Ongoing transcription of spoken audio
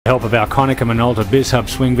help of our Konica Minolta BizHub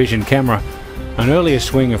SwingVision camera, an earlier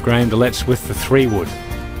swing of Graham DeLaet's with the 3-wood.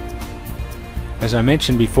 As I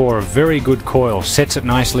mentioned before, a very good coil, sets it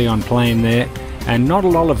nicely on plane there, and not a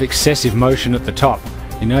lot of excessive motion at the top.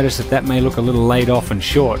 You notice that may look a little laid off and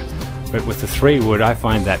short, but with the 3-wood I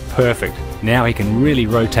find that perfect. Now he can really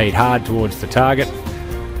rotate hard towards the target.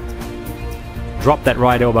 Drop that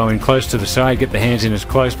right elbow in close to the side, get the hands in as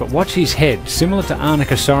close, but watch his head. Similar to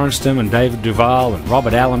Arnika Sorenstam and David Duval and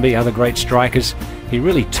Robert Allenby, other great strikers, he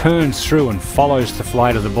really turns through and follows the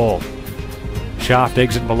flight of the ball. Shaft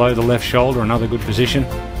exit below the left shoulder, another good position.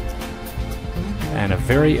 And a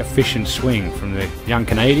very efficient swing from the young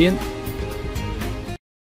Canadian.